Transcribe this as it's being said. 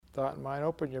thought in mind,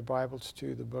 open your Bibles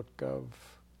to the book of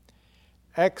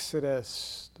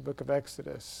Exodus,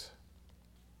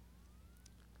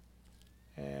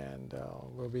 And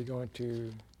we'll be going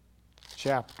to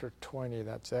chapter 20.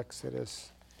 That's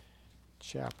Exodus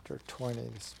chapter 20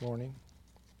 this morning.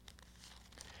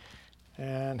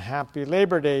 And happy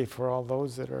Labor Day for all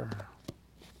those that are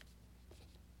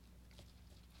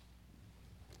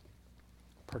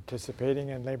participating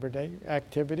in Labor Day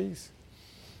activities.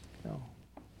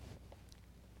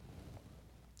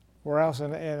 Where else in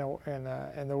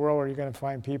the world are you going to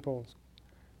find people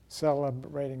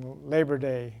celebrating Labor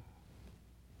Day?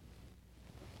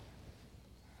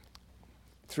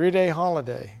 3-day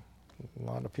holiday. A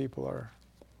lot of people are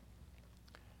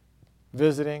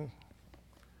visiting,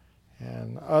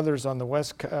 and others on the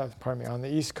on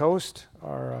the East Coast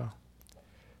are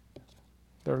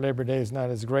their Labor Day is not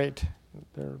as great.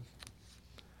 They're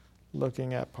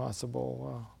looking at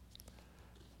possible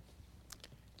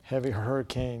heavy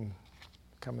hurricane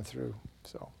coming through.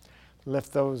 So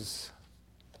lift those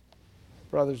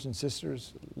brothers and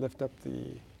sisters, lift up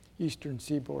the eastern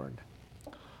seaboard.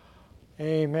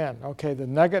 Amen. Okay, the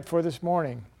nugget for this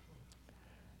morning.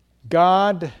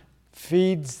 God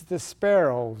feeds the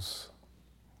sparrows.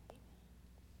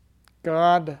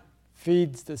 God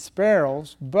feeds the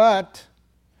sparrows, but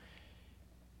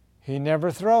He never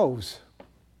throws.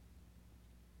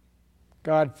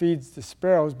 God feeds the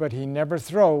sparrows, but He never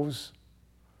throws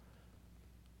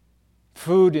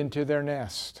food into their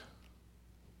nest.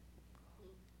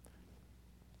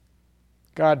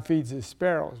 God feeds the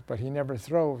sparrows, but He never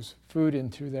throws food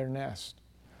into their nest.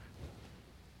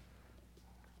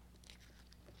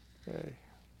 Okay.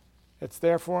 It's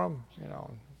there for them.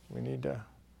 We need to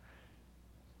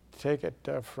take it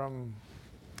from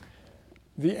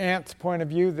the ants' point of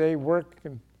view. They work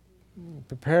and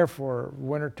prepare for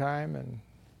wintertime and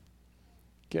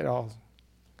get all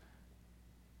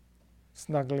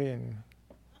snuggly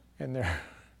in their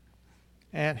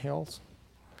ant hills.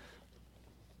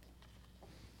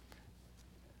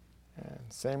 And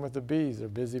same with the bees. They're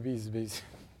busy bees.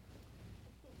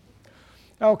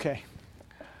 Okay.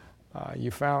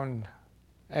 You found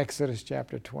Exodus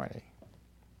chapter 20.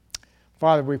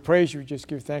 Father, we praise you. We just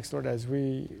give thanks, Lord, as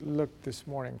we look this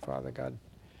morning, Father God,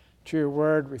 to your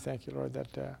word. We thank you, Lord,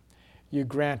 that you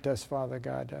grant us, Father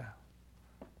God,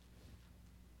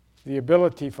 the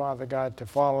ability, Father God, to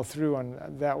follow through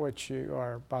on that which you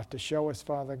are about to show us,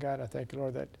 Father God. I thank you,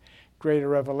 Lord, that greater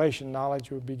revelation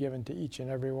knowledge will be given to each and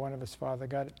every one of us, Father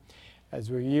God, as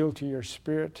we yield to your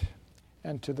Spirit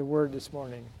and to the word this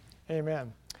morning.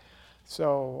 Amen.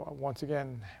 So, once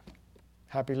again,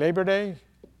 happy Labor Day.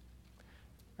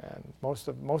 And most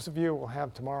of you will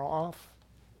have tomorrow off.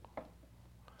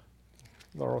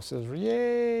 Laurel says,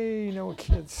 yay, no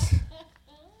kids.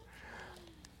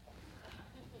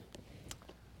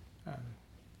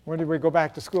 When did we go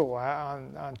back to school?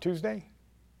 On Tuesday?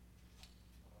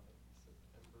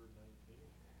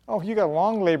 Oh, you got a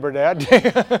long Labor Day.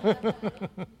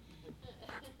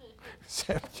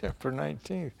 September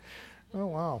 19th. Oh,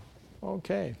 wow.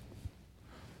 Okay.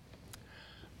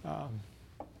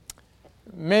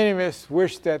 Many of us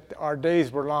wish that our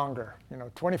days were longer.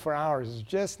 24 hours is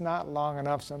just not long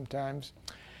enough sometimes.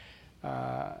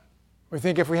 We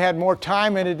think if we had more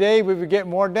time in a day, we would get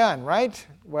more done, right?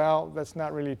 Well, that's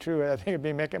not really true. I think it'd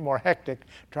be making it more hectic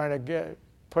trying to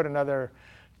put another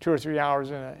 2 or 3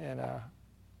 hours in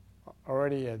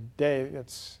already a day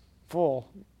that's full.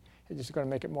 It's just going to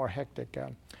make it more hectic.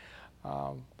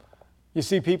 You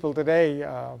see people today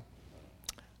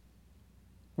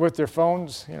with their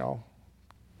phones,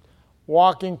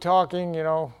 walking, talking,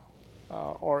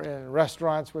 or in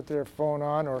restaurants with their phone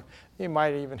on, or they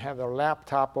might even have their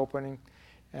laptop opening,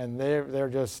 and they're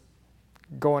just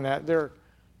they're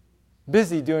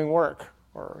busy doing work,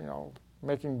 or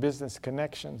making business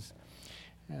connections,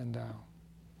 and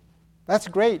that's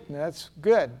great and that's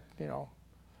good,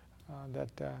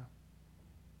 that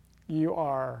you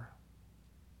are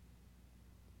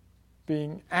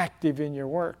being active in your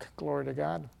work. Glory to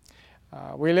God.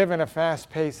 We live in a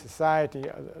fast-paced society,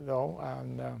 though,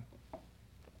 and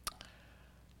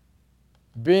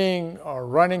being or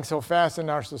running so fast in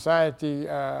our society,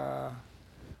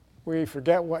 we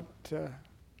forget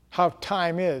how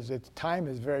time is. Time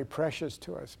is very precious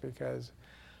to us because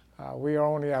we are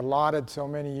only allotted so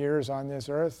many years on this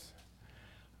earth,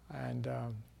 and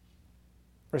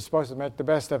we're supposed to make the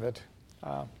best of it.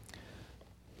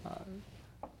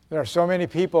 There are so many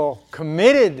people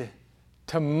committed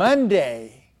to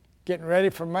Monday, getting ready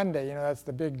for Monday. That's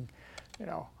the big,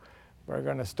 we're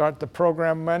going to start the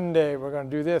program Monday, we're going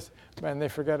to do this. And they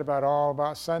forget all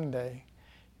about Sunday.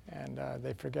 and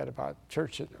they forget about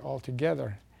church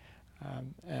altogether.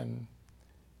 And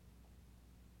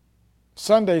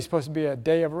Sunday is supposed to be a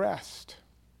day of rest.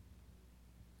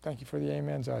 Thank you for the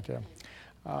amens out there.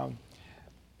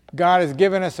 God has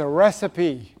given us a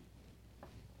recipe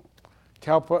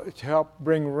to help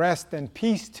bring rest and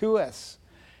peace to us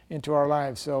into our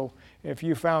lives. So if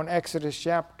you found Exodus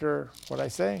chapter, what'd I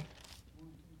say?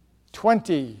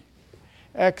 20.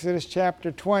 Exodus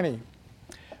chapter 20.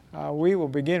 We will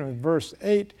begin with verse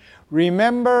 8.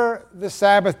 Remember the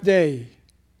Sabbath day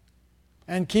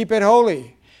and keep it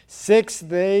holy. 6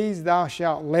 days thou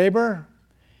shalt labor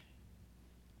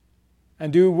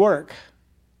and do work.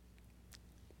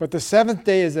 But the seventh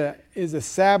day is a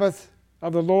Sabbath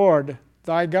of the Lord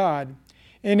thy God.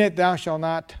 In it thou shalt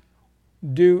not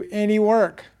do any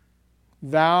work,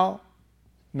 thou,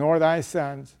 nor thy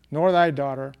sons, nor thy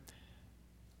daughter,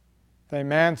 thy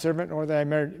manservant, nor thy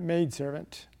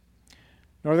maidservant,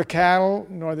 nor the cattle,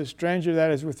 nor the stranger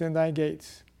that is within thy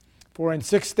gates. For in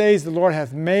 6 days the Lord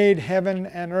hath made heaven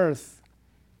and earth,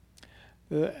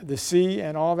 the sea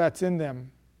and all that's in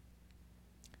them,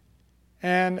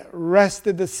 and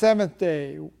rested the seventh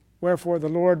day. Wherefore the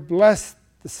Lord blessed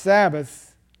the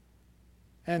Sabbath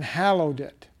and hallowed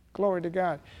it. Glory to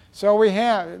God. So we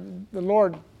have the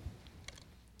Lord,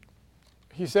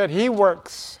 he said he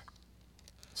works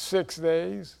 6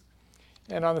 days,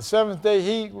 and on the seventh day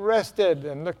he rested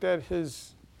and looked at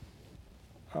his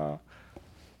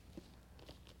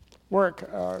work.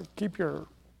 Keep your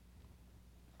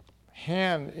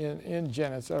hand in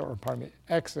Genesis, or pardon me,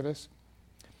 Exodus.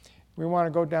 We want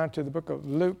to go down to the book of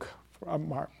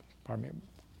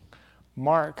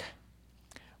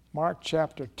Mark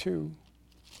chapter 2.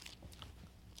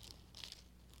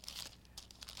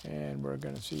 And we're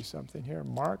going to see something here.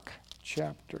 Mark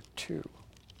chapter 2.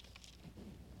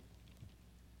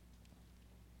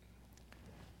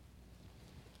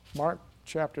 Mark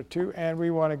chapter 2, and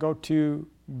we want to go to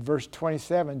verse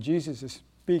 27. Jesus is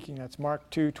speaking. That's Mark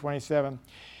 2:27.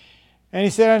 And he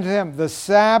said unto them, the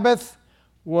Sabbath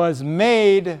was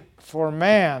made for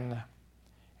man,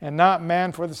 and not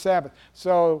man for the Sabbath.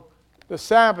 So the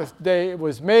Sabbath day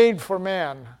was made for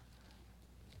man.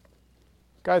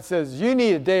 God says, you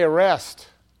need a day of rest.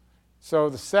 So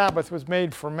the Sabbath was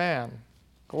made for man.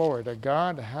 Glory to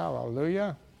God.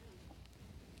 Hallelujah.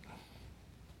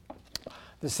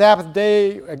 The Sabbath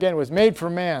day, again, was made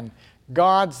for man.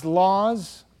 God's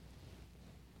laws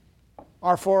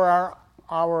are for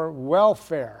our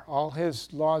welfare. All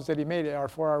his laws that he made are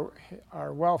for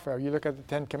our welfare. You look at the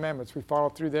 10 Commandments. We follow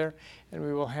through there, and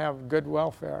we will have good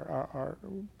welfare,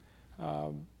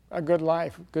 a good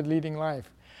life, good leading life.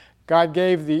 God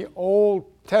gave the Old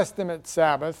Testament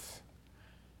Sabbath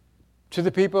to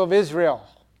the people of Israel.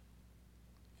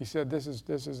 He said, this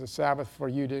is a Sabbath for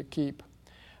you to keep.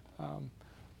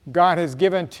 God has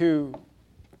given to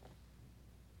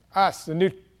us, the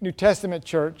New Testament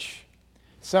church,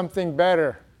 something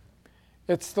better.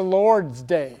 It's the Lord's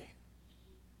Day.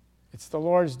 It's the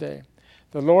Lord's Day.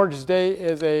 The Lord's Day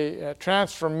is a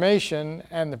transformation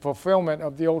and the fulfillment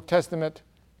of the Old Testament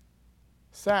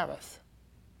Sabbath.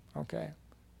 Okay?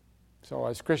 So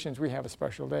as Christians, we have a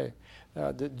special day.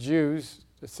 The Jews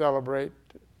celebrate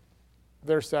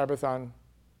their Sabbath on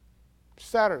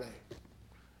Saturday.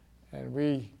 And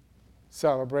we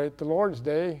celebrate the Lord's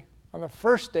Day on the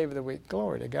first day of the week.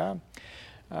 Glory to God.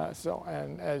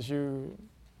 And as you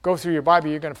go through your Bible,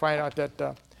 you're going to find out that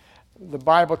the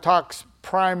Bible talks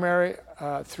there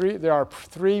are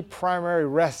 3 primary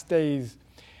rest days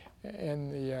in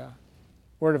the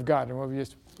Word of God. And we'll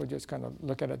just kind of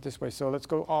look at it this way. So let's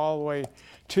go all the way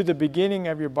to the beginning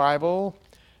of your Bible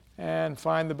and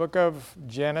find the book of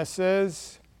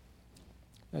Genesis.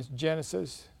 That's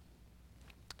Genesis.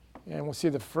 And we'll see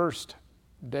the first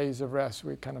days of rest.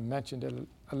 We kind of mentioned it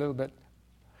a little bit.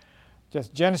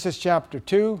 Just Genesis chapter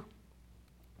 2,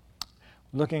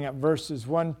 looking at verses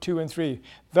 1, 2, and 3.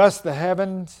 Thus the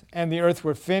heavens and the earth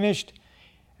were finished,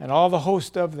 and all the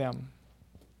host of them.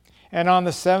 And on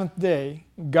the seventh day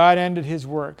God ended his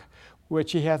work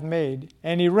which he hath made,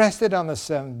 and he rested on the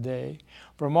seventh day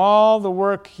from all the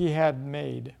work he had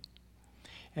made.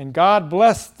 And God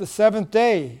blessed the seventh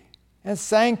day and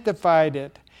sanctified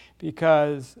it,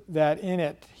 because that in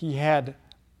it he had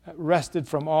rested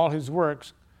from all his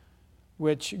works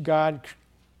which God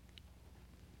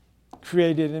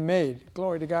created and made.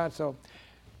 Glory to God. So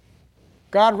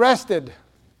God rested.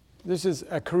 This is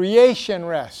a creation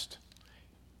rest.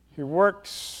 He worked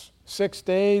 6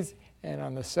 days, and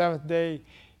on the seventh day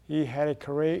he had a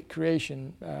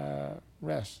creation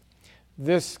rest.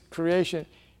 This creation,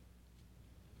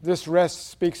 this rest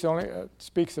speaks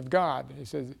of God. He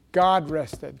says, God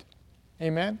rested.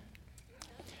 Amen?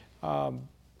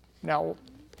 Now,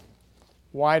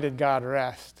 why did God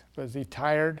rest? Was he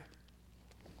tired?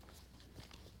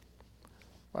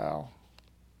 Well,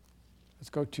 let's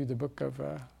go to the book of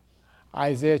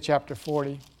Isaiah chapter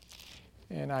 40.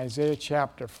 In Isaiah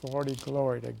chapter 40,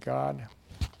 glory to God.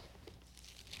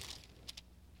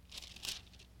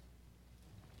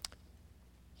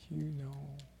 You know,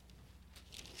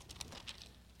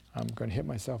 I'm going to hit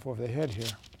myself over the head here.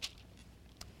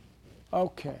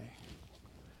 Okay.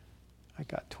 I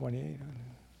got 28.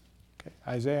 Okay,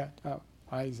 Isaiah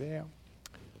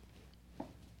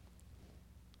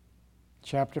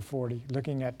chapter 40,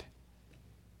 looking at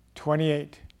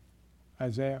 28.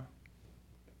 Isaiah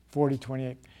 40,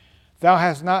 28. Thou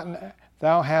hast not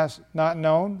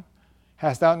known,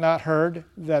 hast thou not heard,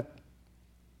 that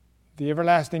the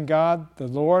everlasting God, the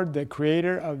Lord, the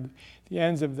creator of the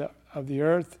ends of the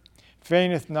earth,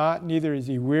 fainteth not, neither is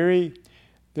he weary.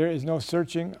 There is no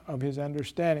searching of his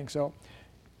understanding. So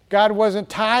God wasn't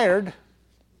tired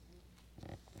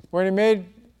when he made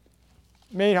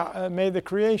the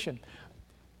creation.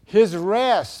 His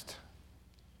rest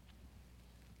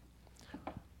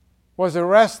was a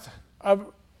rest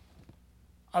of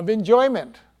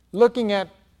enjoyment. Looking at,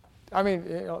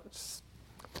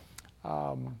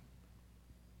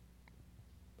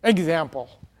 example.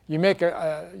 You make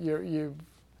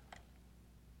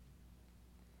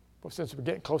since we're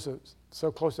getting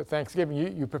so close to Thanksgiving,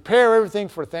 you prepare everything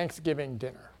for Thanksgiving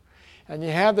dinner. And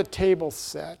you have the table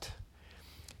set.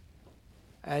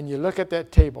 And you look at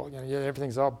that table,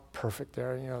 everything's all perfect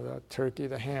there, the turkey,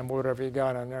 the ham, whatever you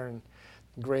got on there, and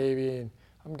gravy, and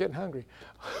I'm getting hungry.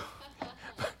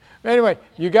 Anyway,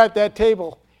 you got that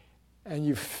table, and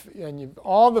you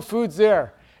all the food's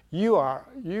there. You are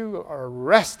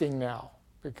resting now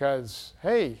because,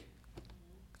 hey,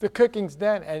 the cooking's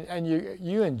done, and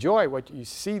you enjoy what you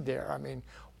see there. I mean,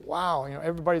 wow,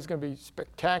 everybody's going to be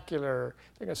spectacular.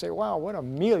 They're going to say, wow, what a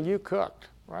meal you cooked,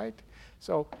 right?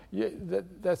 So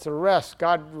that's a rest.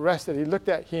 God rested.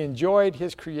 He enjoyed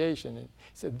his creation. And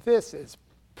he said, this is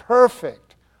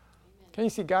perfect. Amen. Can you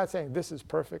see God saying, this is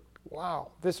perfect? Wow,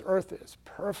 this earth is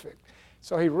perfect.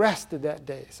 So he rested that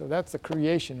day. So that's the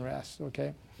creation rest,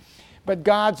 okay? But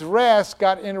God's rest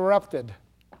got interrupted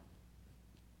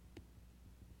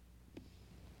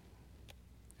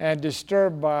and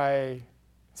disturbed by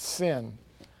sin.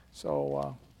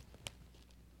 So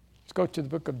let's go to the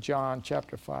book of John,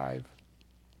 chapter 5.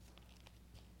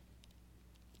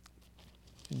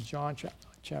 In John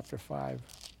chapter 5.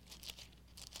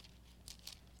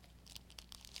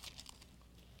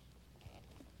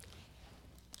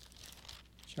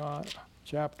 John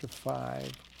chapter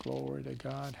 5. Glory to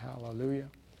God. Hallelujah.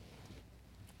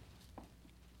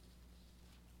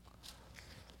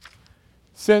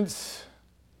 Since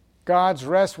God's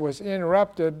rest was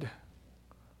interrupted,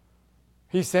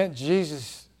 he sent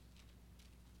Jesus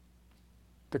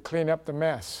to clean up the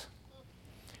mess.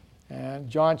 And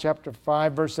John chapter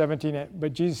 5, verse 17,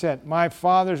 but Jesus said, my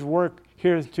Father's work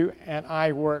hereto, and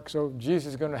I work. So Jesus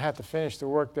is going to have to finish the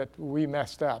work that we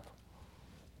messed up.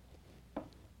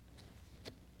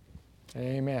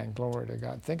 Amen. Glory to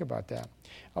God. Think about that.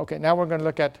 Okay, now we're going to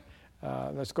look at,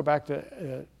 let's go back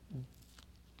to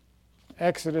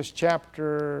Exodus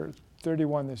chapter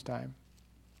 31 this time.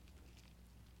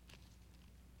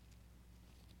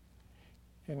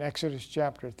 In Exodus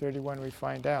chapter 31, we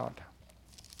find out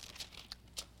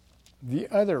the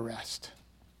other rest.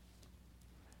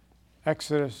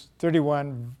 Exodus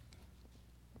 31.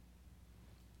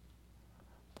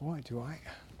 Boy, do I.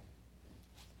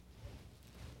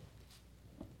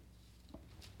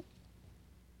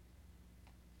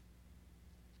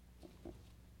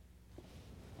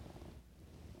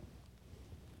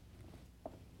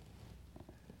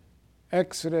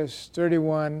 Exodus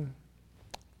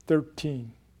 31:13.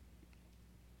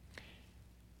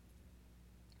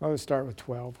 Well, let's start with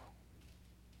 12.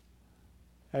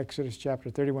 Exodus chapter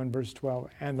 31, verse 12.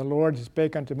 And the Lord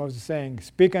spake unto Moses, saying,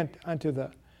 speak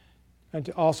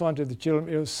also unto the children of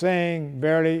Israel, saying,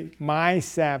 verily, my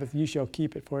Sabbath ye shall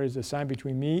keep it, for it is a sign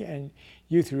between me and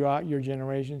you throughout your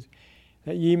generations,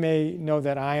 that ye may know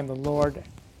that I am the Lord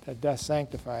that doth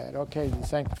sanctify it. Okay, to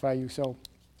sanctify you. So,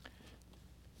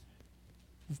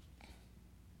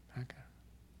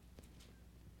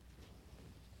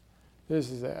 this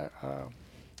is a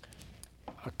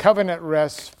covenant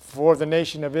rest for the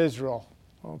nation of Israel.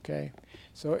 Okay,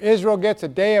 so Israel gets a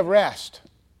day of rest.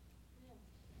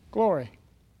 Glory.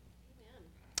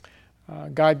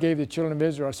 God gave the children of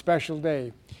Israel a special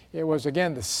day. It was,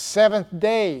 again, the seventh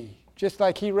day. Just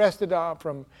like he rested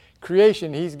from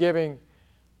creation, he's giving,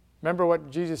 remember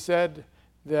what Jesus said?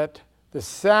 That the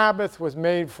Sabbath was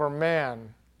made for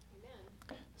man.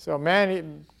 Amen. So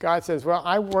God says, well,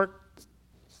 I worked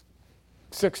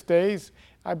 6 days.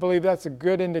 I believe that's a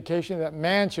good indication that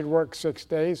man should work 6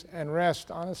 days and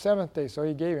rest on the seventh day. So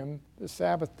he gave him the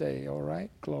Sabbath day. All right,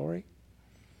 glory.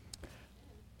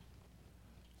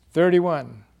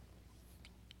 31.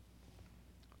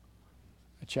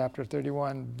 Chapter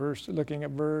 31, looking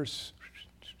at verse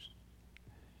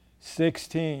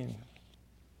 16.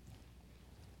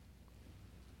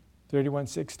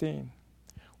 31:16.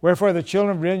 Wherefore the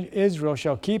children of Israel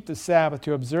shall keep the Sabbath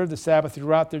to observe the Sabbath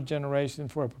throughout their generation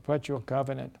for a perpetual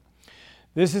covenant.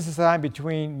 This is the sign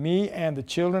between me and the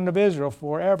children of Israel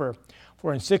forever.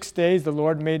 For in 6 days the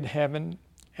Lord made heaven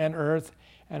and earth,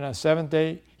 and on the seventh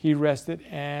day he rested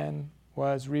and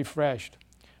was refreshed.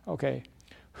 Okay,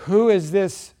 who is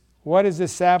this? What is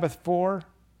this Sabbath for?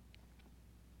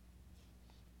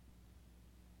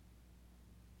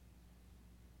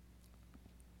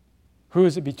 Who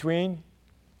is it between?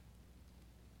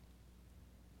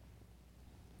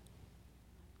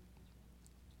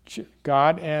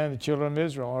 God and the children of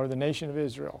Israel, or the nation of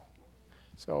Israel.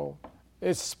 So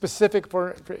it's specific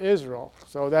for Israel.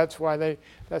 So that's why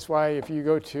if you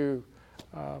go to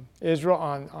Israel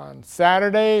on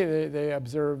Saturday, they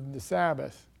observe the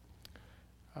Sabbath.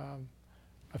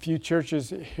 A few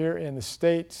churches here in the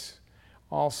States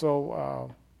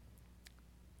also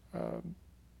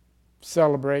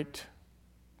celebrate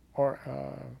or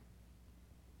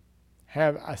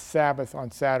have a Sabbath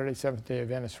on Saturday, Seventh-day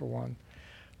Adventist for one.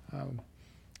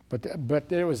 But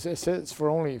it's for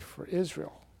only for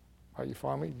Israel. Are you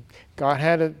following me? God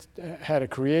had a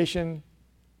creation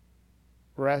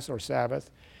rest or Sabbath.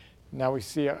 Now we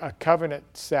see a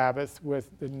covenant Sabbath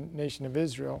with the nation of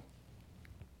Israel.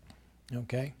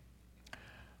 Okay.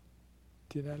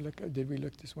 Did we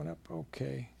look this one up?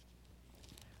 Okay.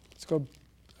 Let's go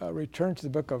return to the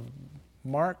book of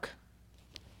Mark.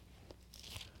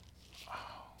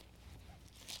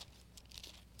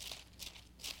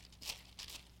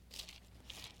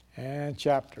 And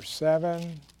chapter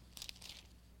 7.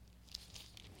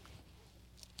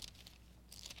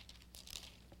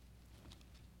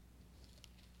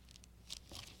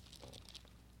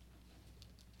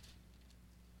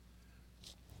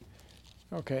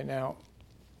 Okay, now,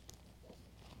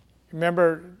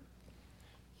 remember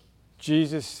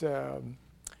Jesus,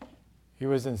 he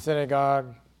was in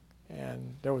synagogue,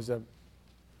 and there was a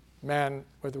man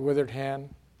with a withered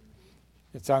hand.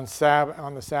 It's on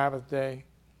the Sabbath day.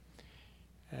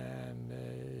 And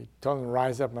he told him to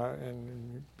rise up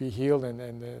and be healed.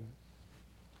 And the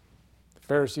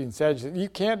Pharisees and Sadducees said, you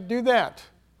can't do that.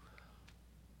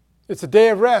 It's a day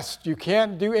of rest. You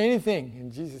can't do anything.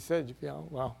 And Jesus said,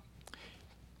 well,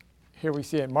 here we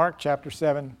see it. Mark chapter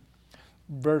 7,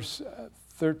 verse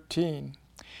 13.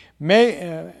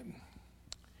 Making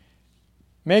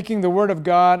the word of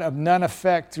God of none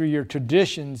effect through your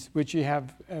traditions which ye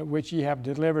have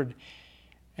delivered,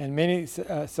 and many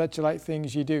such like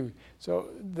things ye do. So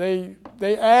they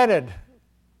added,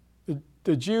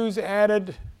 the Jews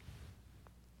added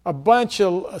a bunch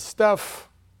of stuff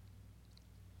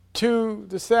to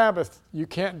the Sabbath. You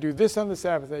can't do this on the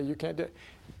Sabbath day. You can't do.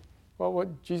 Well,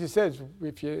 what Jesus says,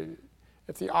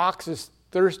 if the ox is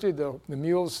thirsty, the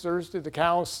mule's thirsty, the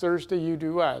cow's thirsty, you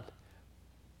do what?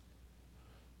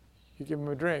 You give them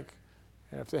a drink.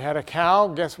 And if they had a cow,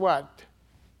 guess what?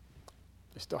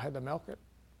 They still had to milk it.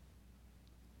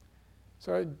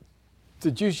 So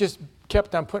the Jews just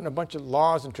kept on putting a bunch of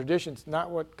laws and traditions, not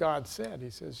what God said.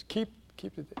 He says, keep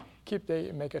the day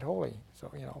and make it holy.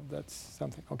 So, that's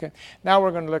something. Okay. Now we're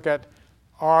going to look at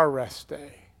our rest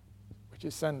day, which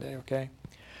is Sunday, okay?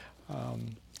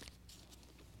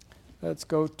 Let's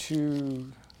go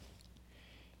to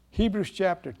Hebrews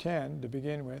chapter 10 to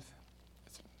begin with.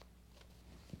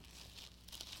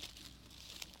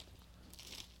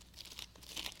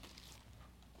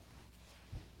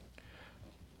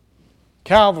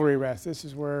 Calvary rest. This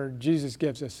is where Jesus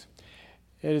gives us.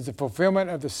 It is the fulfillment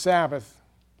of the Sabbath.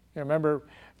 Remember,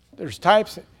 there's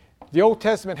types. The Old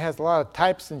Testament has a lot of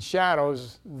types and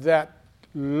shadows that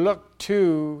look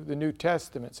to the New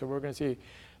Testament. So we're going to see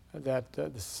that the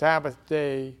Sabbath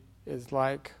day is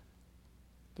like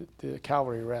the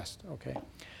Calvary rest. Okay.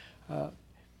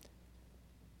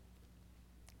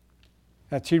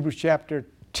 That's Hebrews chapter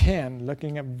 10,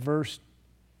 looking at verse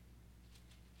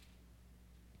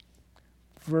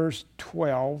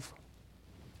 12.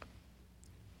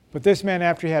 But this man,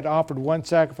 after he had offered one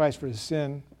sacrifice for his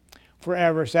sin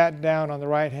forever, sat down on the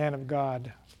right hand of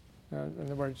God. In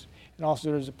other words, And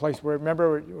also there's a place where,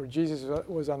 remember where Jesus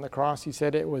was on the cross, he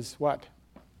said it was what?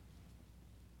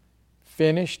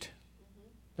 Finished.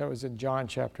 That was in John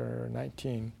chapter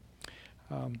 19.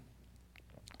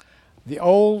 The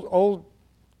Old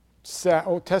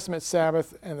Testament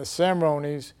Sabbath and the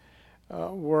ceremonies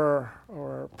were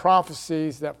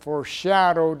prophecies that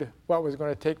foreshadowed what was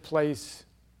going to take place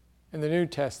in the New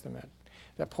Testament,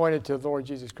 that pointed to the Lord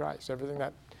Jesus Christ. Everything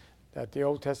that the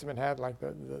Old Testament had, like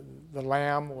the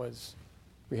Lamb was,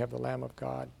 we have the Lamb of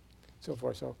God, so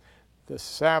forth. So the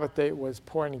Sabbath day was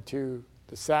pointing to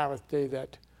the Sabbath day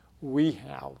that we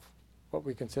have, what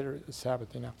we consider the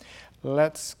Sabbath day now.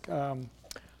 Let's,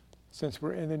 since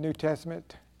we're in the New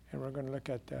Testament, and we're going to look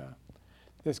at,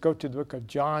 let's go to the book of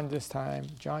John this time,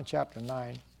 John chapter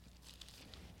 9.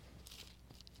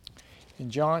 In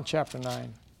John chapter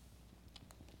 9,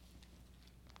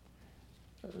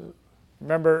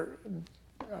 remember,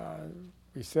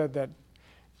 we said that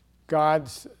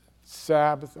God's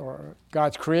Sabbath, or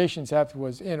God's creation Sabbath,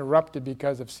 was interrupted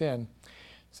because of sin.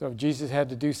 So Jesus had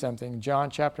to do something. John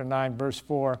chapter 9, verse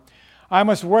 4. I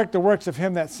must work the works of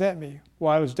him that sent me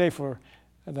while it is day, for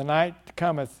the night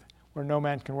cometh where no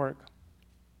man can work.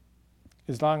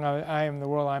 As long as I am the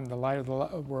world, I am the light of the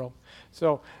world.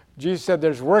 So Jesus said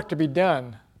there's work to be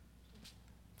done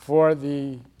for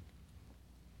the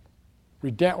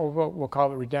we'll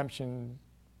call it redemption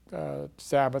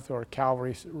Sabbath or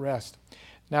Calvary rest.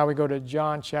 Now we go to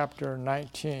John chapter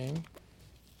 19.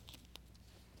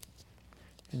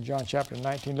 In John chapter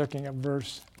 19, looking at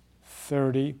verse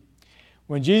 30.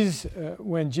 When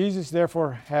Jesus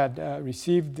therefore had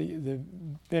received the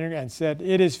vinegar and said,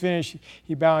 "It is finished,"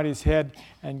 he bowed his head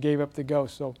and gave up the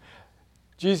ghost. So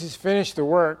Jesus finished the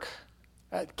work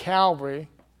at Calvary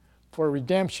for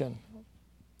redemption,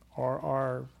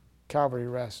 or Calvary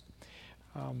rest.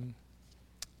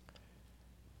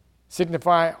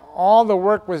 Signify all the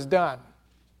work was done.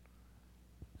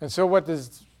 And so what did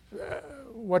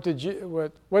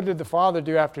the Father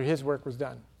do after his work was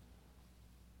done?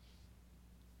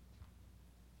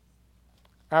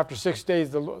 After 6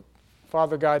 days, the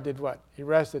Father God did what? He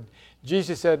rested.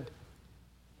 Jesus said,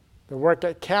 the work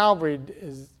at Calvary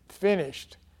is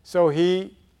finished. So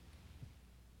he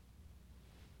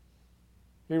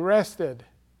rested.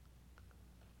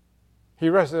 He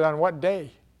rested on what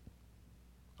day?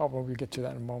 Oh, well, we'll get to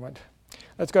that in a moment.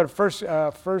 Let's go to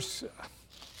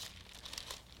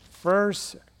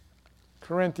First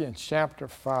Corinthians chapter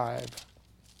 5.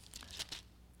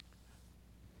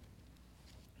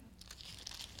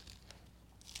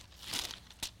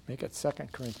 Make it 2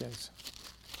 Corinthians.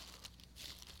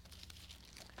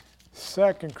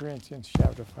 2 Corinthians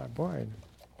chapter 5. Boy,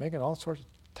 making all sorts of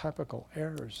typical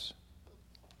errors.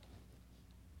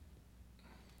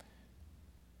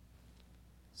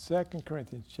 2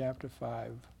 Corinthians chapter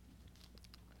 5,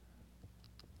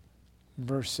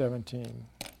 verse 17.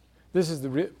 This is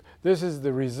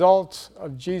the result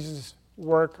of Jesus'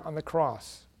 work on the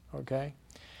cross. Okay?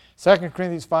 2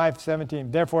 Corinthians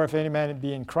 5:17. Therefore, if any man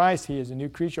be in Christ, he is a new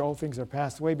creature. All things are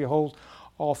passed away. Behold,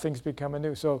 all things become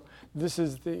anew. So this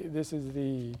is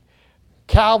the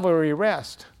Calvary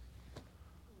rest.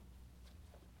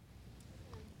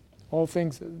 All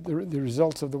things, the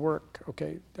results of the work.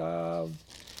 Okay.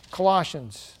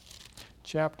 Colossians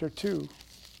chapter 2.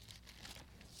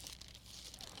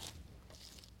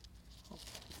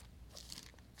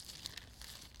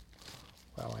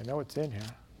 Well, I know it's in here.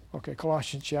 Okay,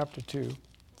 Colossians chapter 2.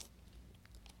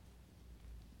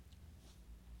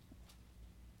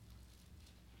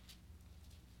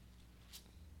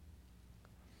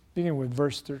 Beginning with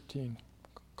verse 13.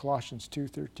 Colossians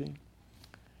 2:13.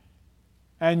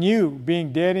 And you,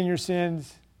 being dead in your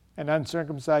sins and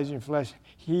uncircumcised in your flesh,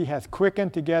 he hath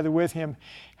quickened together with him,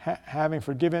 having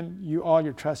forgiven you all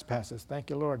your trespasses. Thank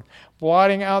you, Lord.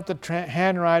 Blotting out the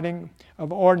handwriting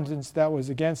of ordinance that was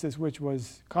against us, which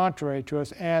was contrary to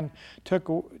us, and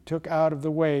took out of the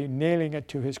way, nailing it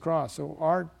to his cross. So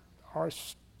our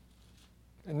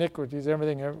iniquities,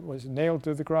 everything was nailed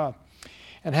to the cross.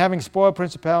 And having spoiled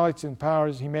principalities and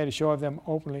powers, he made a show of them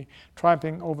openly,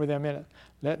 triumphing over them in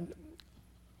it.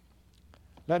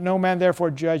 Let no man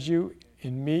therefore judge you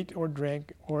in meat or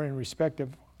drink, or in respect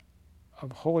of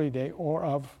holy day, or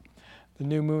of the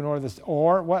new moon, or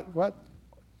what?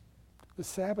 The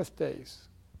Sabbath days.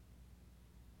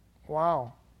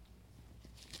 Wow.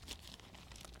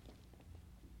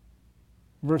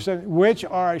 Verse 7, which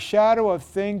are a shadow of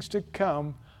things to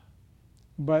come,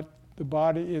 but the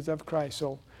body is of Christ.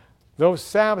 So those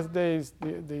Sabbath days,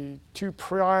 the two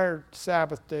prior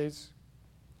Sabbath days,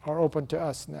 are open to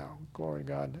us now. Glory to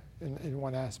God in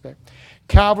one aspect.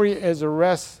 Calvary is a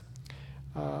rest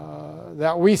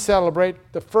that we celebrate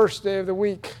the first day of the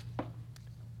week.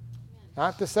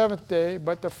 Not the seventh day,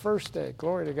 but the first day.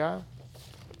 Glory to God.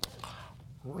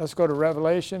 Let's go to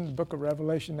Revelation, the book of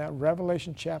Revelation now.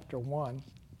 Revelation chapter 1.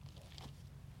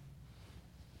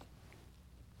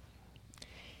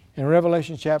 In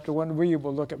Revelation chapter 1, we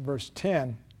will look at verse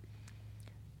 10.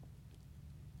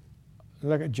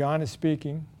 Look at John is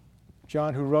speaking.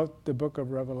 John who wrote the book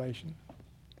of Revelation.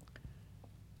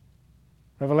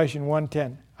 Revelation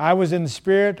 1:10. I was in the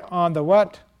Spirit on the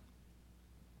what?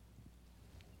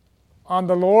 On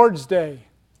the Lord's day.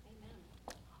 Amen.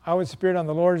 I was in the Spirit on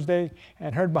the Lord's day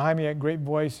and heard behind me a great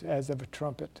voice as of a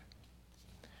trumpet.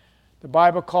 The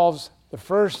Bible calls the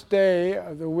first day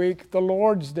of the week the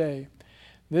Lord's day.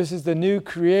 This is the new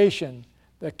creation,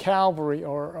 the Calvary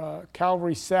or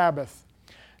Calvary Sabbath.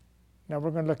 Now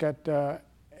we're going to look at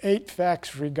 8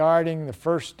 facts regarding the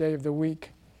first day of the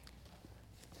week.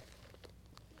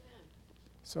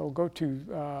 So go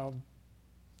to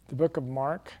the book of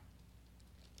Mark.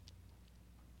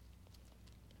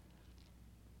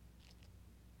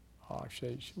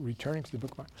 Actually, returning to the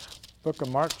book of Mark. Book of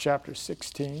Mark, chapter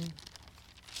 16.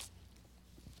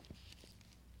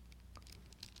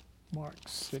 Mark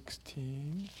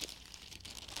 16.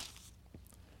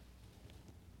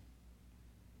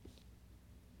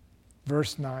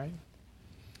 Verse 9.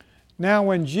 Now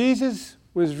when Jesus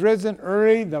was risen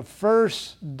early the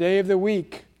first day of the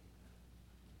week.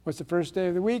 What's the first day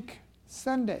of the week?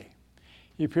 Sunday.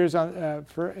 He appeared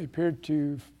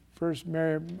to first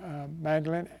Mary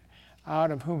Magdalene,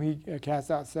 out of whom he cast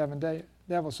out 7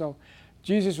 devils. So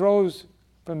Jesus rose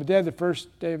from the dead the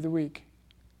first day of the week.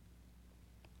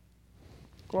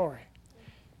 Glory.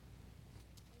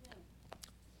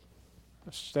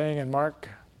 Staying in Mark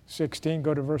 16,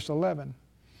 go to verse 11.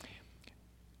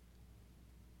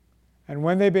 And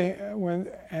when they had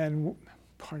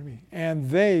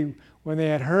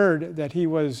heard that he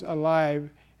was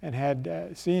alive and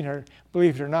had seen her,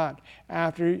 believed or not.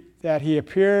 After that he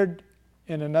appeared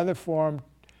in another form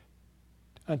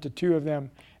unto 2 of them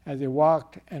as they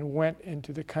walked and went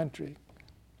into the country.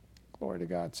 Glory to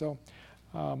God. So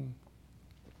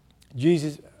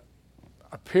Jesus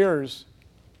appears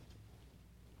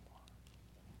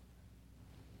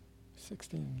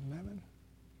 16:11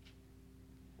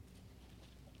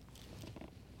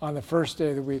 on the first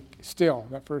day of the week. Still,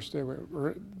 that first day,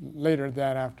 later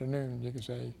that afternoon, you could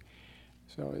say.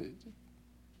 So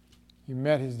he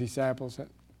met his disciples at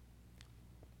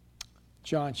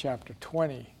John chapter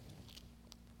 20.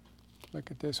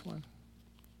 Look at this one.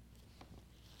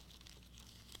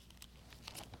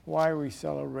 Why we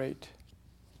celebrate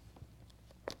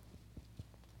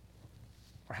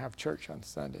or have church on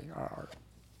Sunday, our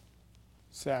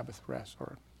Sabbath rest.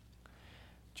 Or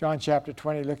John chapter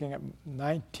 20, looking at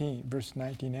 19, verse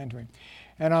 19 and 20.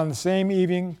 And on the same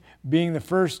evening, being the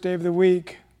first day of the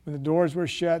week, when the doors were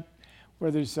shut,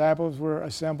 where the disciples were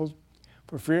assembled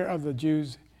for fear of the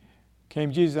Jews,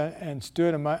 came Jesus and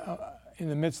stood in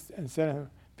the midst and said to him,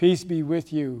 peace be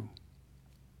with you.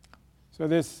 So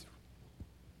this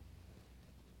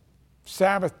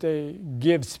Sabbath day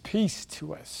gives peace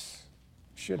to us.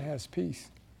 Should have peace.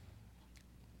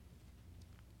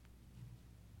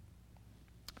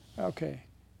 Okay.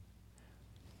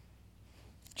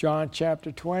 John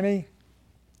chapter 20.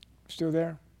 Still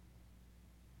there?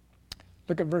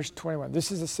 Look at verse 21.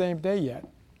 This is the same day yet.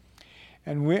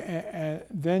 And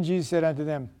then Jesus said unto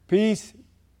them, peace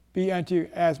be unto you.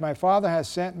 As my Father has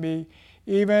sent me,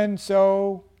 even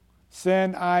so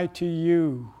send I to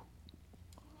you.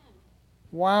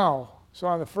 Wow. So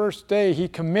on the first day, he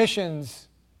commissions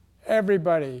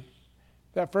everybody.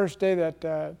 That first day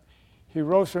that he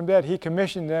rose from dead, he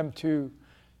commissioned them to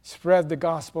spread the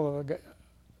gospel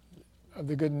of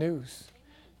the good news.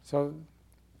 So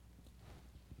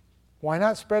why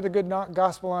not spread the good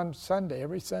gospel on Sunday,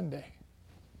 every Sunday?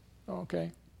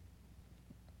 Okay.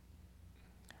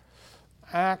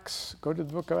 Acts, go to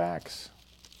the book of Acts,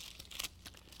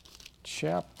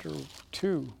 chapter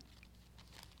 2.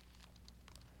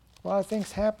 A lot of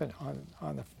things happen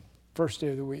on the first day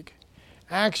of the week.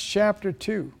 Acts chapter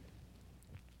 2.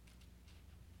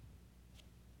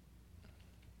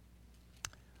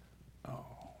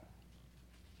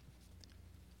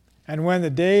 And when the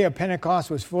day of Pentecost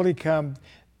was fully come,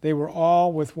 they were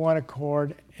all with one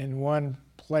accord in one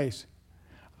place.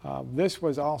 This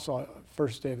was also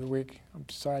first day of the week. I'm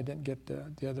sorry I didn't get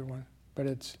the other one, but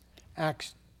it's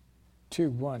Acts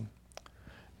 2:1.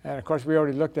 And of course, we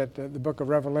already looked at the book of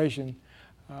Revelation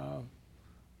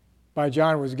by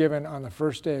John was given on the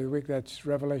first day of the week. That's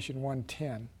Revelation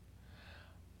 1:10.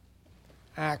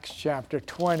 Acts chapter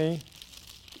 20.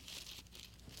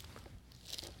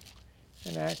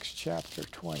 in Acts chapter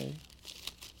 20.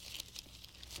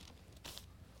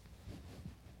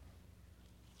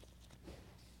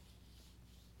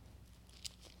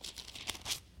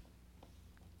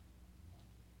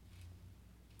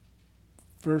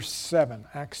 Verse 7,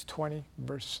 Acts 20,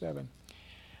 verse 7.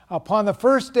 Upon the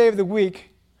first day of the week,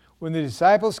 when the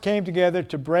disciples came together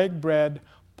to break bread,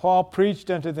 Paul preached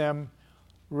unto them,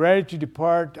 ready to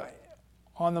depart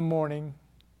on the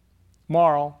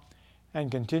morrow, and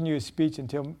continue his speech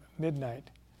until midnight.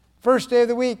 First day of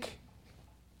the week,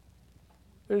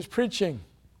 there's preaching.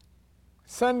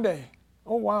 Sunday,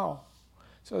 oh wow.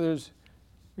 So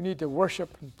we need to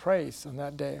worship and praise on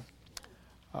that day.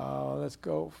 Let's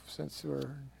go, since we're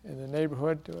in the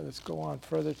neighborhood, let's go on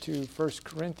further to 1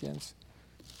 Corinthians.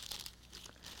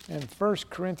 And 1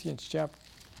 Corinthians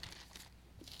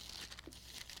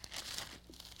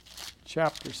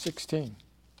chapter 16.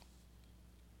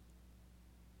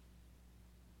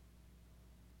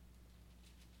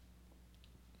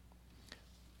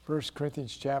 1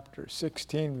 Corinthians chapter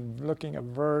 16, looking at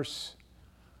verse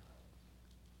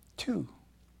 2.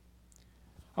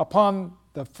 Upon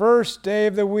the first day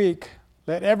of the week,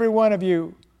 let every one of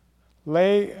you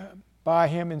lay by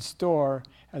him in store,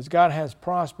 as God has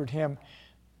prospered him,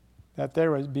 that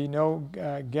there would be no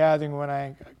gathering when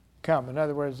I come. In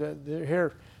other words,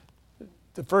 here,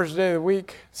 the first day of the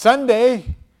week,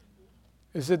 Sunday,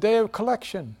 is the day of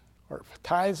collection, or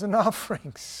tithes and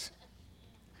offerings.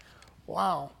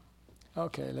 Wow.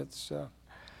 Okay, let's...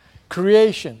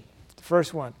 creation, the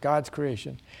first one, God's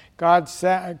creation. God's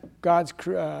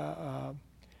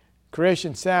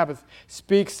creation Sabbath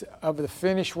speaks of the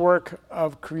finished work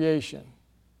of creation.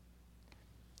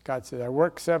 God said, I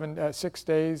work 6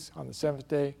 days. On the seventh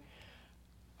day,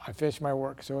 I finished my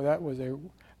work. So that was a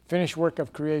finished work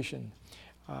of creation.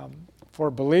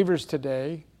 For believers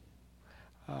today,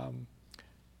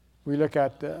 we look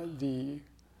at the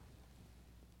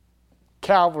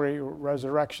Calvary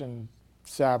resurrection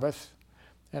Sabbath,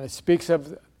 and it speaks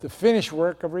of the finished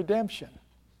work of redemption.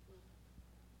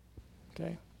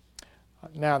 Okay.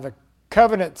 Now the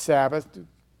covenant Sabbath, the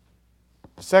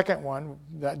second one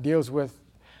that deals with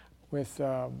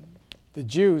the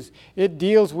Jews, it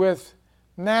deals with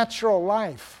natural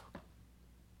life.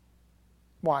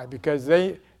 Why? Because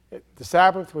the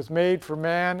Sabbath was made for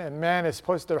man, and man is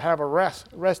supposed to have a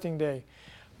resting day.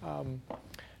 We're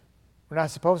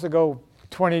not supposed to go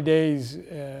 20 days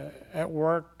at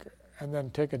work and then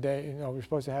take a day. We're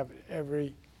supposed to have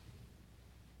every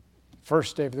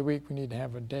first day of the week, we need to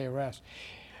have a day of rest.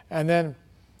 And then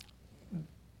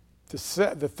the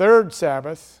third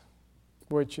Sabbath,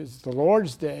 which is the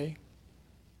Lord's Day,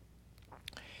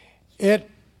 it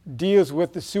deals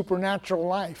with the supernatural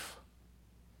life.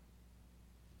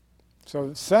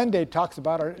 So Sunday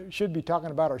should be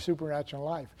talking about our supernatural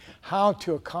life, how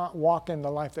to walk in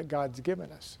the life that God's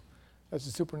given us. That's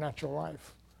the supernatural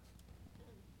life.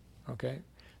 Okay?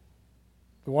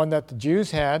 The one that the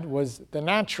Jews had was the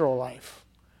natural life.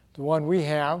 The one we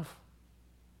have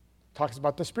talks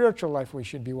about the spiritual life we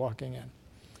should be walking in.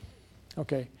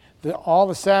 Okay. All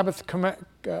the Sabbaths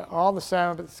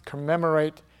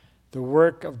commemorate the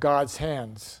work of God's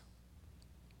hands.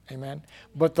 Amen.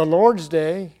 But the Lord's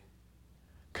Day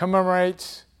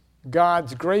commemorates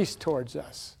God's grace towards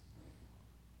us.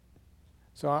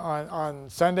 So on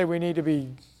Sunday we need to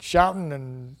be shouting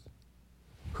and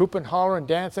hooping, hollering,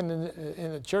 dancing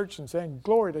in the church and saying,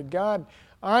 glory to God,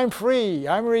 I'm free,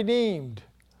 I'm redeemed.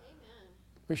 Amen.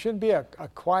 We shouldn't be a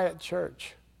quiet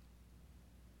church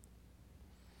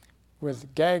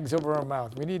with gags over our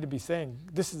mouth. We need to be saying,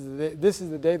 this is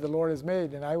the day the Lord has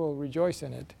made, and I will rejoice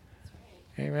in it.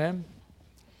 Right. Amen.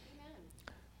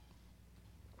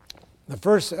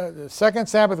 The second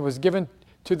Sabbath was given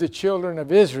to the children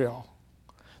of Israel.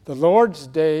 The Lord's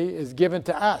Day is given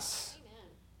to us. Amen.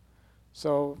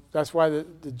 So that's why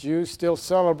the Jews still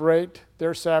celebrate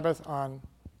their Sabbath on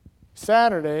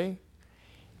Saturday,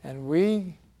 and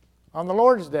we, on the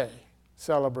Lord's Day,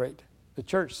 celebrate. The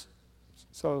church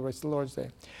celebrates the Lord's Day.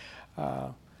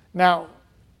 Now,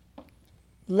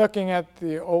 looking at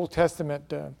the Old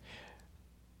Testament,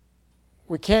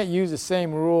 we can't use the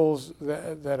same rules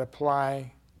that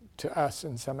apply to us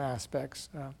in some aspects.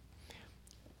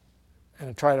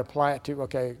 And try to apply it to,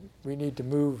 okay, we need to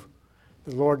move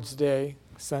the Lord's Day,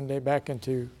 Sunday, back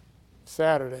into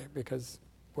Saturday because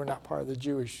we're not part of the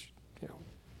Jewish,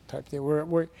 type thing.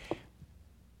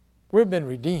 We've been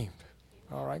redeemed.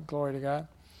 All right, glory to God.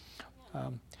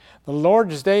 The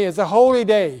Lord's Day is a holy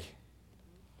day.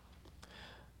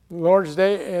 The Lord's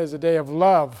Day is a day of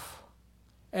love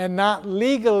and not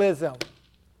legalism.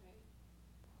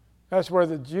 That's where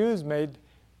the Jews made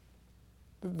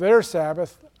their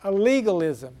Sabbath a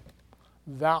legalism.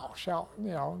 Thou shalt,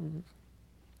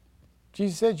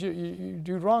 Jesus said you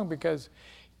do wrong, because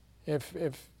if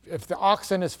the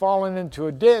oxen has fallen into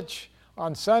a ditch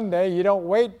on Sunday, you don't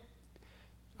wait.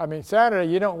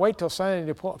 Saturday, you don't wait till Sunday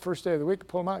to pull, first day of the week to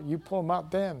pull them out. You pull them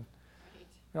out then.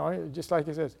 Just like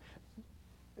he says,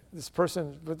 this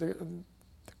person with the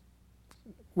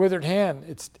withered hand,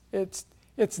 it's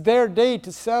their day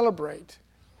to celebrate.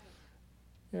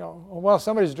 Well,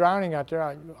 somebody's drowning out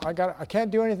there. I can't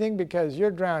do anything because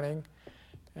you're drowning,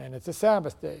 and it's a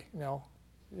Sabbath day.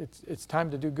 It's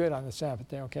time to do good on the Sabbath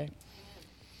day. Okay.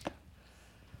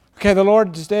 Okay. The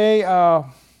Lord's Day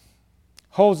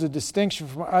holds a distinction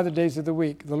from other days of the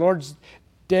week. The Lord's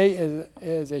Day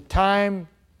is a time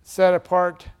set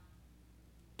apart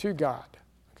to God.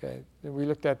 Okay. We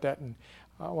looked at that, and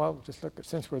just look at,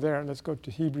 since we're there, let's go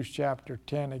to Hebrews chapter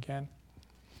 10 again.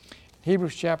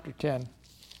 Hebrews chapter 10.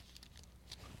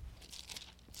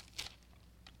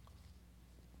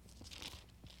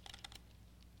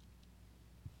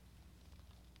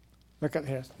 Look at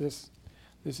this.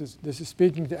 This is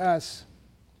speaking to us.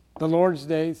 The Lord's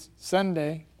Day,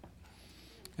 Sunday.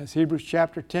 That's Hebrews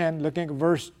chapter 10, looking at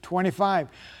verse 25.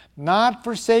 Not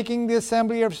forsaking the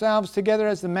assembly of yourselves together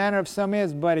as the manner of some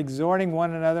is, but exhorting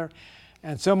one another,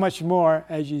 and so much more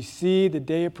as you see the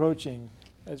day approaching.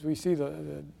 As we see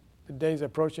the days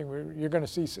approaching, you're going to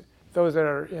see those that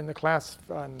are in the class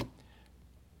on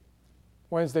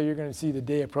Wednesday, you're going to see the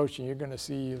day approaching. You're going to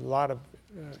see a lot of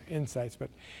insights. But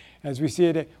as we see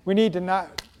it, we need to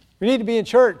be in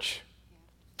church.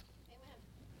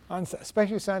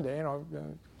 Especially Sunday,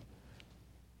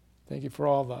 thank you for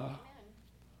all the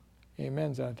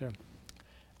amens out there.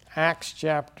 Acts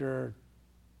chapter,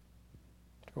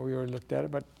 we already looked at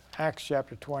it, but Acts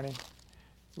chapter 20.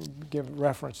 We'll give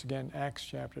reference again, Acts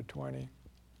chapter 20.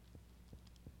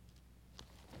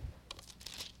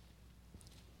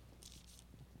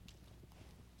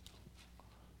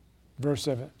 Verse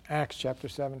 7, Acts chapter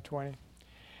 7:20.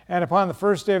 And upon the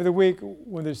first day of the week,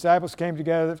 when the disciples came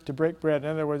together to break bread,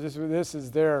 in other words, this is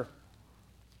their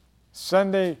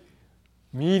Sunday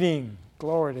meeting.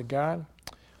 Glory to God.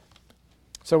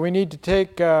 So we need to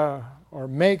take or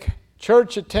make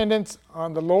church attendance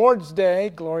on the Lord's Day,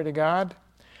 glory to God,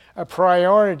 a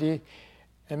priority,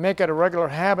 and make it a regular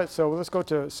habit. So let's go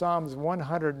to Psalms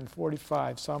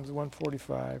 145. Psalms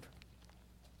 145.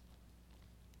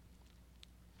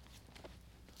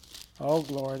 Oh,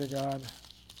 glory to God.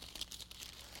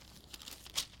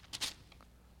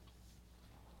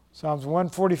 Psalms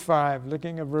 145,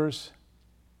 looking at verse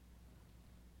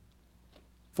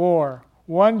 4.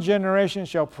 One generation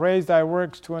shall praise thy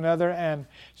works to another and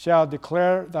shall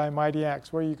declare thy mighty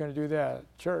acts. Where are you going to do that?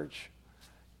 Church.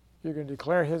 You're going to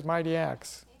declare his mighty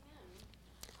acts.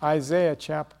 Amen. Isaiah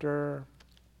chapter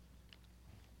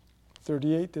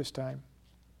 38 this time.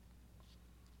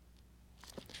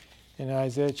 In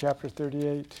Isaiah chapter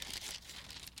 38.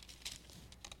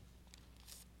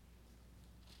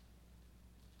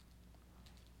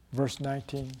 Verse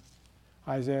 19.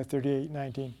 Isaiah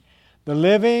 38:19. The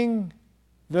living,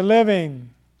 the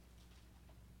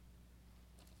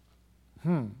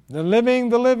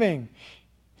living,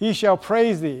 he shall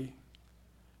praise thee.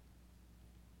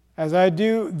 As I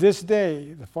do this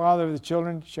day, the Father of the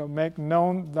children shall make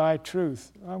known thy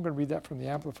truth. I'm going to read that from the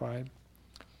Amplified.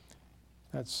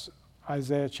 That's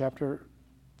Isaiah chapter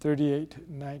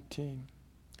 38:19.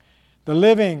 The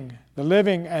living,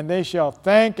 and they shall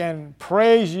thank and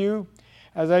praise you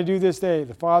as I do this day.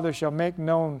 The Father shall make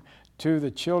known to the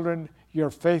children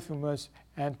your faithfulness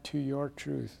and to your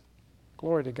truth.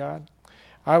 Glory to God.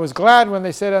 I was glad when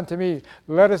they said unto me,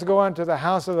 let us go unto the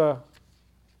house of the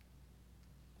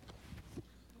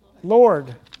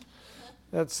Lord.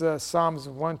 That's Psalms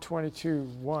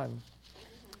 122:1.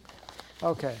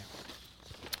 Okay.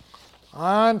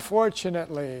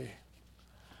 Unfortunately,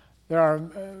 there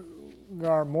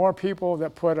are more people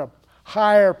that put a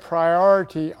higher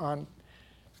priority on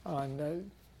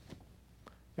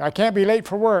I can't be late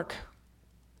for work.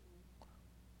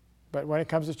 But when it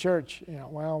comes to church, I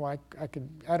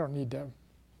don't need to.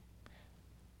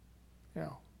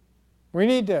 We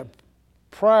need to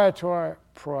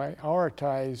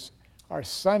prioritize our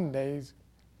Sundays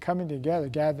coming together,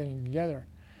 gathering together.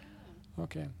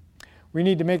 Okay. We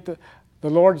need to make the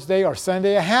Lord's Day or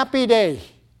Sunday a happy day.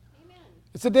 Amen.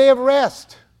 It's a day of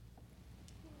rest.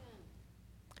 Amen.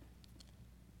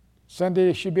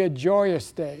 Sunday should be a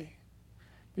joyous day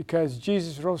because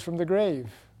Jesus rose from the grave.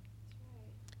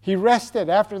 He rested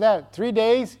after that. 3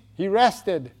 days, he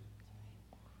rested.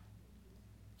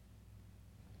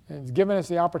 And He's given us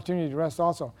the opportunity to rest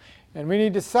also. And we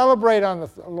need to celebrate on the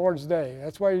Lord's Day.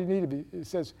 That's why you need to be. It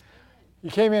says, you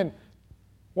came in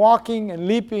walking and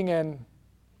leaping and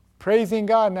praising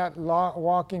God, not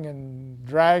walking and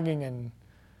dragging and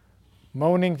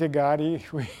moaning to God.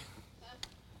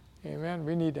 Amen.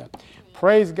 We need to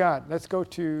praise God. Let's go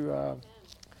to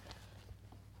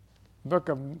book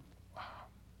of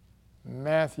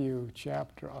Matthew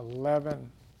chapter 11.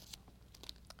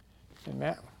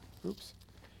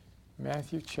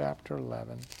 Matthew chapter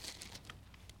 11.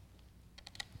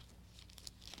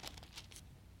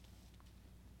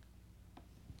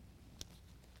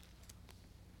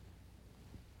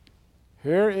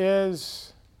 Here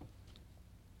is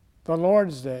the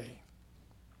Lord's Day.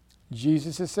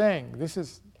 Jesus is saying,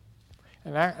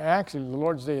 and actually the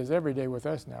Lord's Day is every day with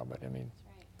us now, but I mean,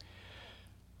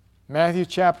 Matthew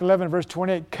chapter 11, verse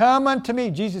 28, come unto me,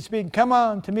 Jesus speaking, come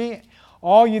unto me,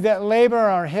 all you that labor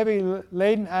are heavy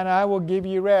laden, and I will give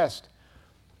you rest.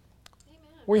 Amen.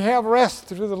 We have rest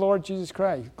through the Lord Jesus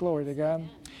Christ. Glory to God. Amen.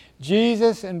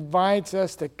 Jesus invites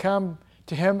us to come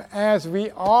to Him as we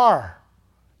are.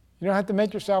 You don't have to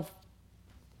make yourself,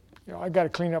 I've got to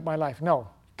clean up my life. No,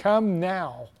 come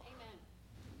now. Amen.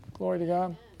 Glory to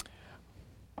God.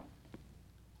 Amen.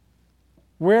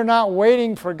 We're not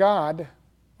waiting for God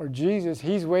or Jesus.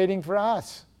 He's waiting for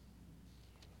us.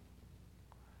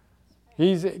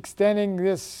 He's extending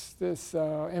this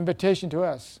invitation to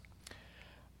us.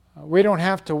 We don't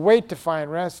have to wait to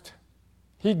find rest.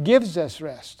 He gives us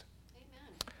rest.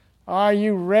 Amen. Are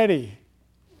you ready?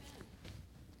 Amen.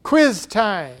 Quiz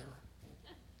time.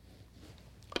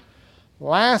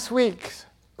 Last week's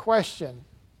question.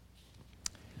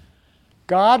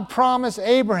 God promised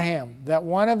Abraham that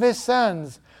one of his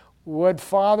sons would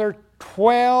father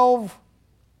 12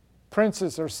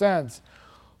 princes or sons.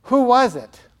 Who was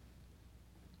it?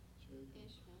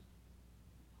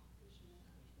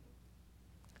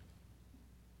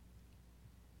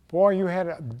 Boy, you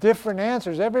had different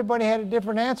answers. Everybody had a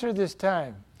different answer this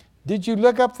time. Did you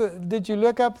look up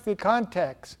the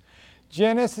context?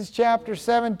 Genesis chapter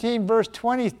 17, verse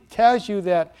 20 tells you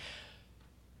that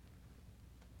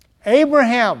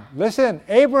Abraham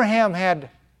had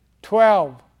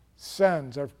 12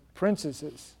 sons or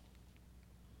princesses.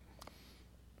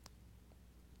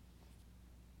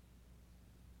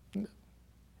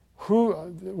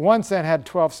 One son had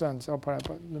 12 sons.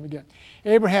 Let me get.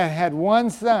 Abraham had one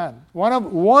son.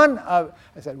 One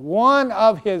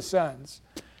of his sons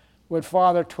would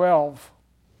father 12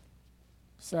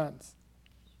 sons.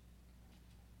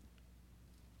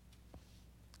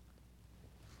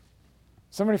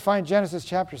 Somebody find Genesis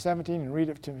chapter 17 and read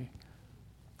it to me.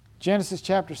 Genesis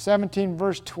chapter 17,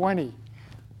 verse 20. And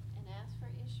as for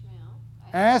Ishmael.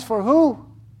 As for who?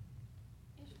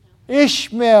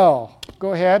 Ishmael.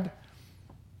 Go ahead.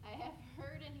 I have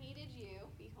heard and heeded you.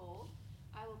 Behold,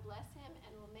 I will bless him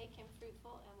and will make him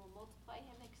fruitful and will multiply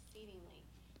him exceedingly.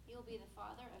 He will be the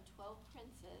father of 12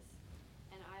 princes,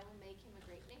 and I will make him a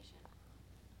great nation.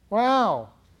 Wow.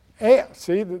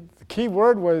 See, the key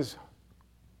word was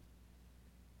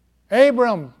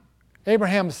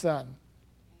Abraham's son.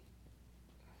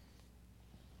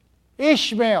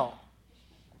 Ishmael.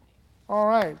 All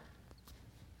right.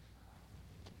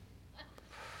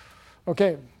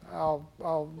 Okay,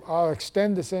 I'll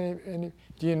extend this. Do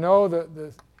you know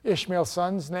the Ishmael's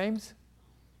sons' names?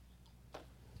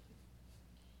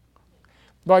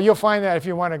 Well, you'll find that if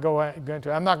you want to go into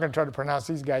it. I'm not going to try to pronounce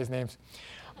these guys' names.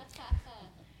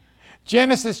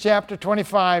 Genesis chapter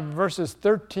 25, verses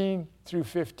 13 through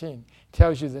 15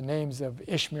 tells you the names of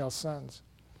Ishmael's sons.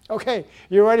 Okay,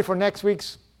 you ready for next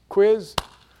week's quiz?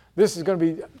 This is going to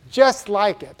be just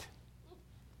like it.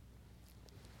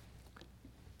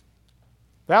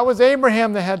 That was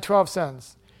Abraham that had 12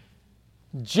 sons.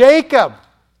 Jacob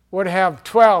would have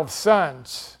 12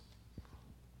 sons.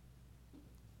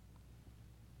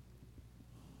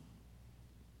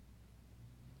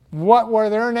 What were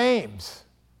their names?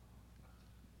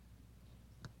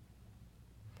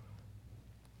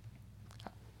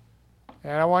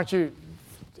 And I want you,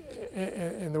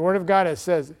 in the Word of God, it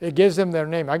says, it gives them their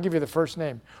name. I'll give you the first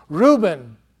name.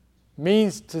 Reuben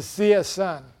means to see a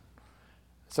son.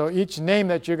 So each name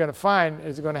that you're going to find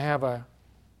is going to have a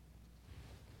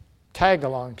tag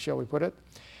along, shall we put it.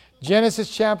 Genesis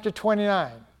chapter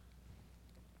 29,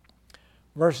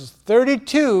 verses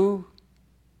 32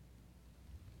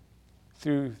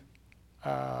 through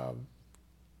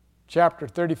chapter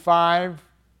 35,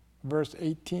 verse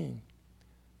 18.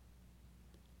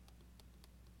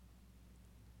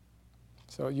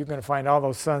 So you're going to find all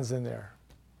those sons in there.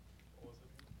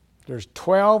 There's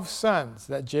 12 sons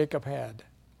that Jacob had.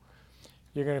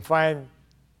 You're going to find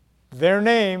their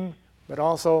name, but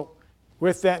also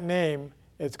with that name,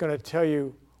 it's going to tell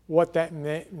you what that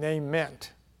name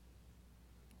meant.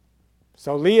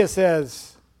 So Leah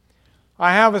says,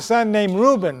 I have a son named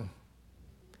Reuben.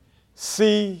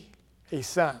 See a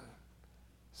son.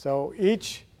 So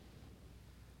each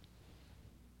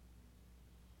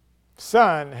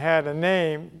son had a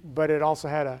name, but it also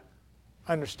had a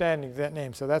understanding of that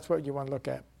name. So that's what you want to look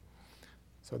at.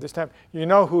 So this time, you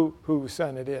know whose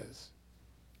son it is,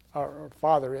 or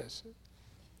father is.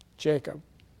 Jacob.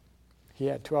 He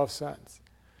had 12 sons.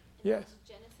 Yes.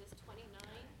 Genesis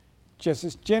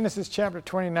 29. Genesis chapter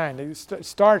 29. It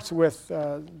starts with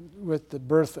the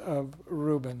birth of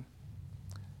Reuben.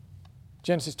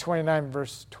 Genesis 29,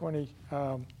 verse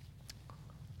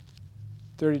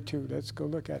 32. Let's go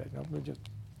look at it. No, we're just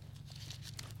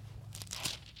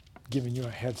giving you a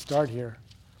head start here.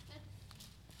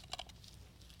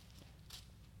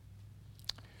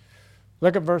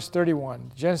 Look at verse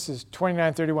 31, Genesis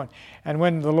 29:31. And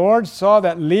when the Lord saw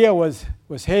that Leah was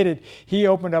hated, he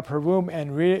opened up her womb,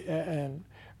 and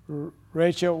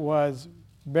Rachel was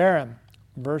barren.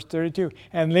 Verse 32.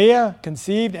 And Leah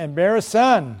conceived and bare a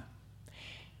son.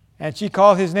 And she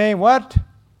called his name what?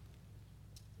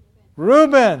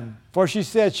 Reuben. For she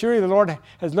said, surely the Lord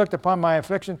has looked upon my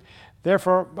affliction.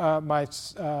 Therefore my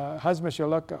husband shall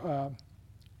look...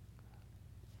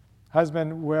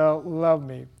 husband will love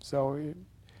me. So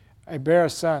I bear a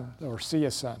son, or see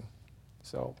a son.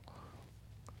 So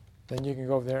then you can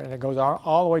go over there, and it goes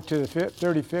all the way to the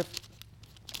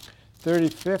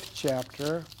 35th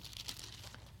chapter,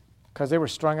 because they were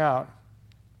strung out.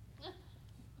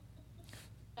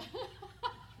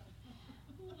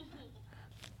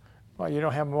 Well, you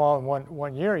don't have them all in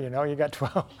one year, you know. You got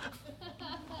 12.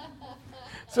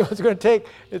 So it's going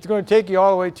to take you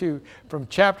all the way from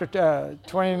chapter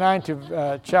 29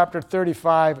 to chapter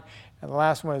 35, and the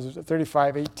last one is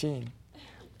 35:18.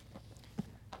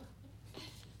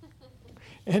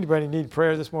 Anybody need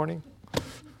prayer this morning?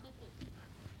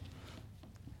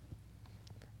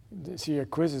 See, your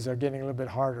quizzes are getting a little bit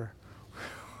harder.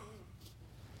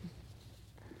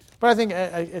 But I think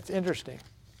it's interesting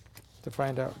to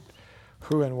find out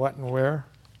who and what and where.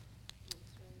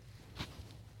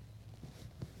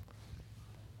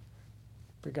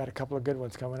 We got a couple of good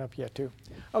ones coming up yet, too.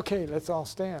 Okay, let's all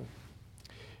stand.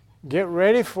 Get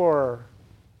ready for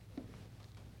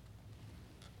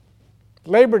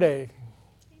Labor Day.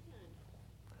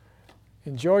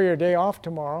 Enjoy your day off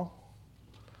tomorrow.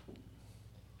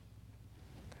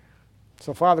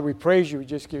 So, Father, we praise you. We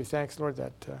just give you thanks, Lord,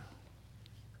 that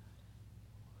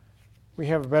we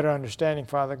have a better understanding,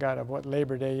 Father God, of what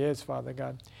Labor Day is, Father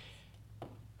God.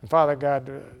 And, Father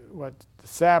God, what the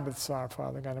Sabbaths are,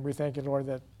 Father God. And we thank you, Lord,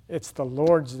 that it's the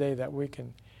Lord's Day that we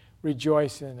can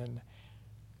rejoice in and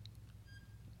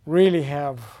really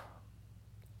have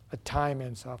a time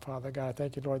in. So, Father God,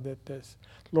 thank you, Lord, that this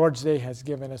Lord's Day has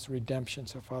given us redemption.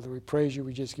 So, Father, we praise you.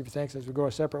 We just give you thanks as we go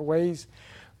our separate ways.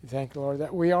 We thank you, Lord,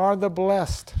 that we are the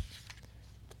blessed.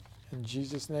 In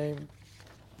Jesus' name,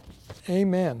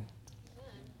 amen.